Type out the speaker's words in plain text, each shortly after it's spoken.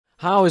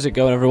How is it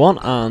going, everyone,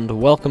 and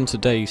welcome to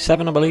day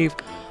 7, I believe,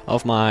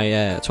 of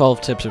my 12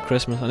 tips of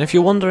Christmas. And if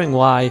you're wondering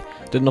why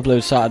I didn't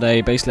upload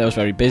Saturday, basically I was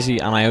very busy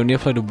and I only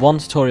uploaded one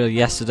tutorial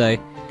yesterday,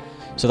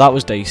 so that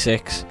was day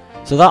 6.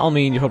 So that'll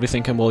mean you're probably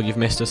thinking, well, you've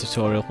missed a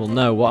tutorial. Well,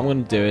 no, what I'm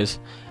going to do is,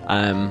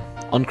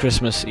 on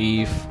Christmas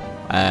Eve,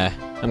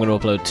 I'm going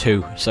to upload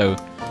 2. So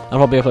I'll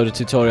probably upload a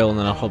tutorial and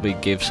then I'll probably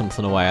give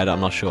something away,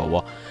 I'm not sure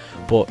what.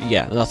 But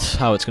yeah, that's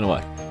how it's going to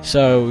work.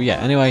 So yeah,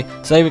 anyway,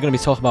 today we're going to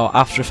be talking about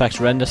After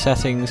Effects render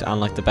settings and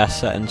like the best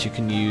settings you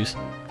can use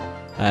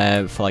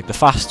for like the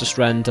fastest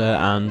render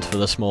and for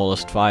the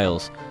smallest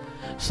files.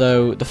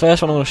 So the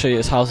first one I'm going to show you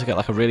is how to get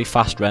like a really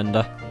fast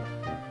render.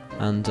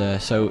 And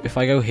so if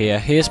I go here,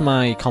 here's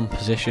my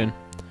composition.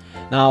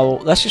 Now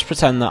let's just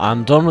pretend that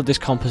I'm done with this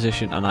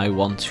composition and I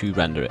want to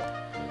render it.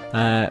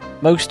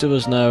 Most of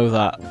us know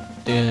that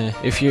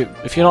if you're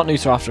not new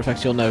to After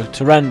Effects, you'll know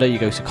to render you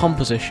go to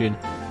composition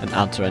and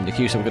add to render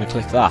queue. So we're going to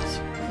click that.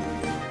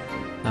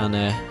 And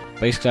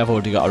basically I've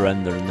already got a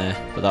render in there,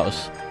 but that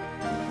was,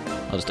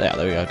 yeah,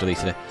 there we go,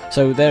 deleted it.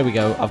 So there we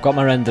go, I've got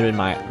my render in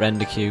my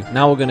render queue.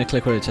 Now we're going to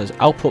click where it says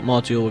output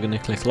module, we're going to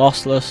click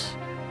lossless,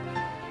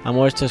 and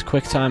where it says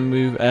QuickTime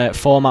move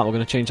format, we're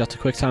going to change that to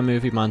QuickTime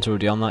movie. Mine's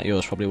already on that,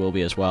 yours probably will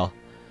be as well.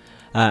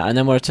 And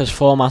then where it says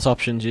format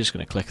options, you're just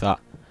going to click that.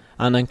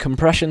 And then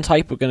compression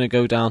type, we're going to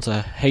go down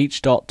to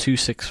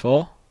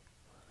H.264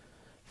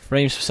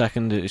 frames per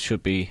second. It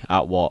should be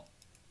at what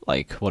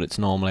it's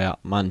normally at.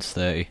 Mine's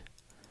 30.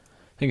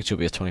 I think it should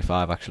be a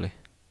 25 actually.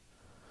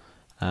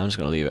 I'm just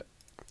going to leave it.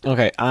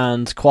 Okay,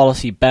 and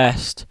quality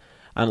best,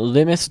 and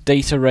limit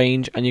data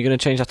range, and you're going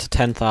to change that to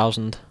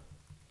 10,000.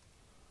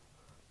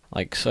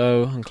 Like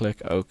so, and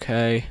click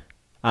OK.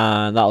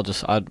 And that'll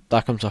just,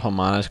 that comes up on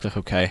mine, I just click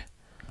OK.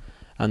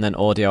 And then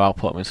audio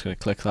output, I'm just going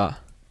to click that.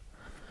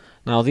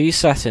 Now these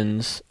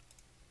settings,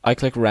 I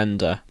click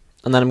render,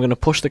 and then I'm going to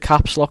push the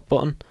caps lock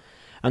button,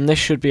 and this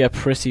should be a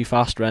pretty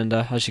fast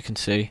render, as you can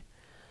see.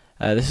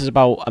 This is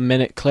about a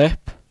minute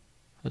clip.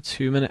 A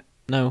 2 minute,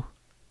 no,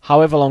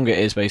 however long it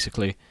is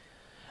basically.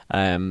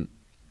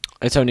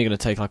 It's only going to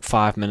take like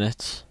 5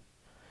 minutes,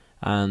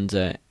 and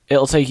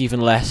it'll take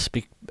even less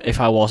if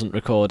I wasn't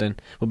recording.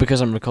 But because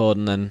I'm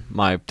recording, then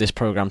this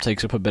program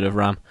takes up a bit of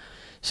RAM.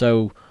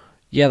 So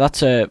yeah,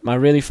 that's a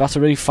really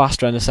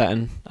fast render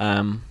setting.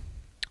 And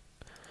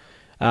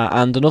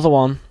another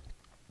one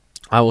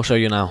I will show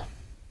you now.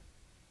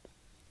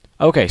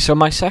 Okay, so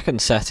my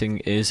second setting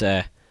is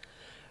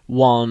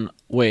one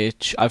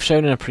which I've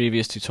shown in a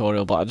previous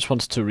tutorial, but I just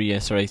wanted to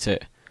reiterate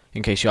it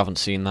in case you haven't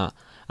seen that.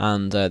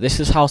 And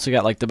this is how to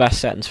get like the best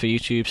settings for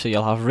YouTube. So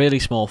you'll have a really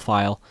small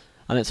file,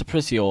 and it's a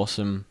pretty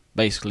awesome,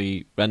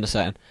 basically, render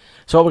setting.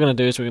 So what we're going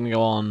to do is we're going to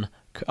go on,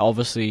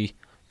 obviously,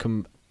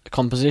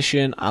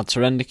 composition, add to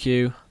render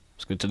queue. I'm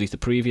just going to delete the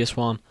previous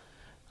one,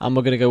 and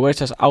we're going to go where it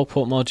says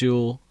output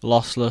module,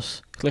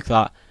 lossless. Click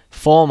that.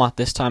 Format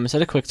this time,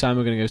 instead of QuickTime,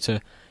 we're going to go to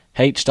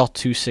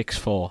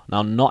H.264.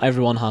 Now not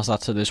everyone has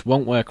that, so this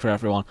won't work for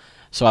everyone,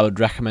 so I would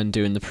recommend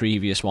doing the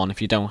previous one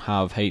if you don't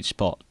have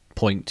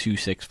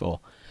H.264.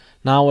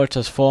 Now where it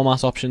says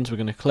format options, we're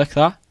going to click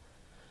that,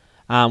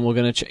 and we're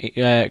going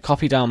to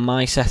copy down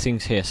my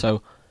settings here.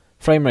 So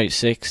frame rate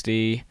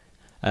 60,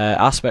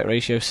 aspect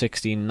ratio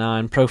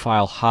 16:9,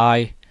 profile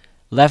high,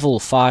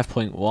 level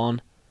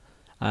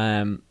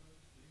 5.1.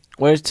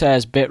 Where it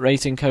says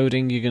bitrate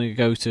encoding, you're going to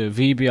go to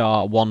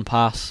VBR 1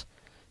 pass.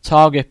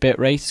 Target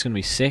bitrate is going to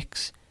be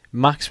 6,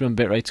 maximum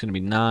bitrate is going to be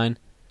 9,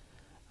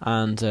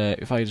 and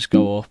if I just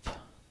go up,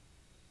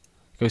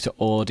 go to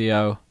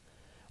audio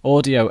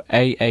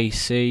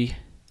AAC,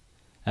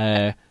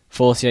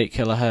 48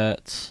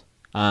 kilohertz,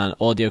 and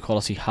audio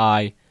quality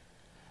high,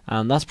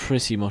 and that's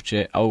pretty much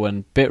it. Oh,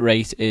 and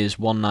bitrate is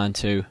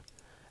 192,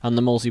 and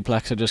the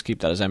multiplex, I just keep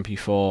that as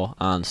MP4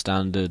 and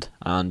standard,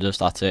 and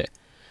that's it.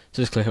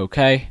 So just click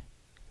OK,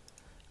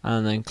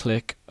 and then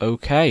click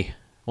OK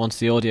once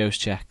the audio is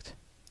checked.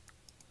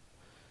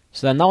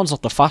 So then that one's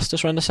not the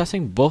fastest render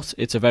setting, but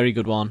it's a very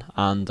good one,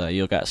 and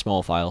you'll get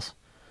small files.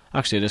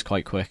 Actually, it is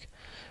quite quick.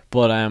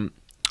 But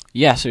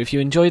yeah, so if you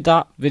enjoyed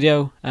that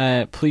video,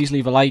 please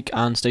leave a like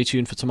and stay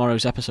tuned for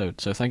tomorrow's episode.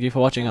 So thank you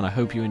for watching, and I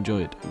hope you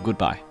enjoyed.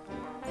 Goodbye.